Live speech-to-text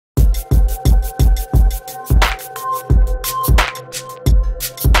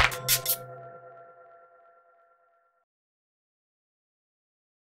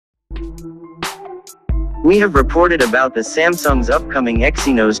We have reported about the Samsung's upcoming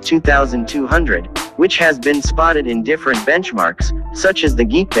Exynos 2200, which has been spotted in different benchmarks, such as the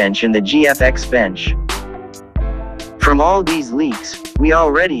GeekBench and the GFXBench. From all these leaks, we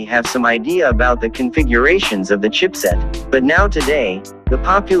already have some idea about the configurations of the chipset, but now today, the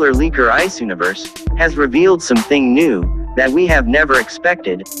popular leaker IceUniverse has revealed something new that we have never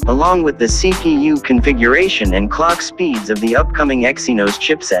expected, along with the CPU configuration and clock speeds of the upcoming Exynos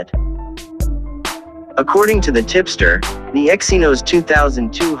chipset. According to the tipster, the Exynos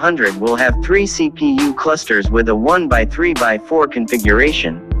 2200 will have 3 CPU clusters with a 1x3x4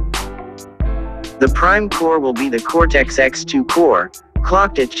 configuration. The prime core will be the Cortex-X2 core,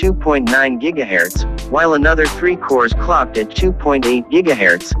 clocked at 2.9 GHz, while another 3 cores clocked at 2.8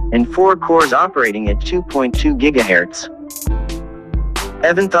 GHz, and 4 cores operating at 2.2 GHz.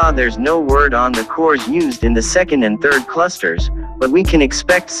 Eventhough there's no word on the cores used in the second and third clusters, but we can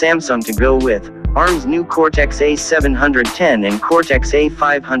expect Samsung to go with ARM's new Cortex-A710 and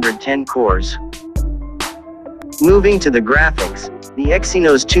Cortex-A510 cores. Moving to the graphics, the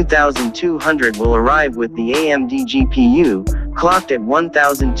Exynos 2200 will arrive with the AMD GPU, clocked at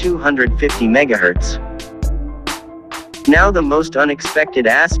 1250 MHz. Now the most unexpected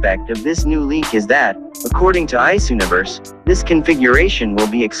aspect of this new leak is that, according to IceUniverse, this configuration will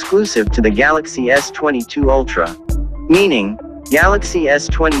be exclusive to the Galaxy S22 Ultra. Meaning, Galaxy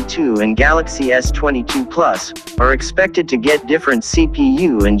S22 and Galaxy S22 Plus are expected to get different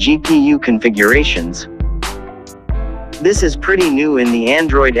CPU and GPU configurations. This is pretty new in the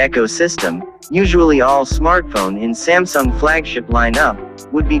Android ecosystem. Usually all smartphone in Samsung flagship lineup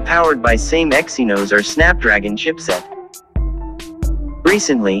would be powered by same Exynos or Snapdragon chipset.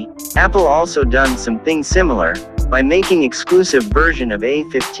 Recently, Apple also done something similar by making exclusive version of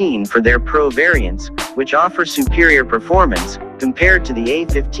A15 for their Pro variants, which offer superior performance compared to the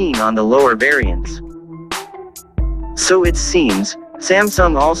A15 on the lower variants. So it seems,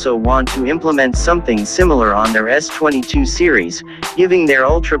 Samsung also want to implement something similar on their S22 series, giving their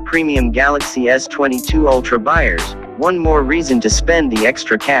ultra-premium Galaxy S22 Ultra buyers one more reason to spend the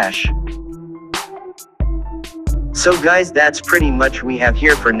extra cash. So guys, that's pretty much we have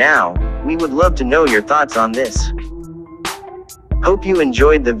here for now. We would love to know your thoughts on this. Hope you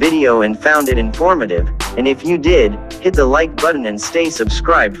enjoyed the video and found it informative, and if you did, hit the like button and stay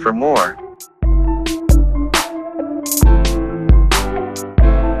subscribed for more.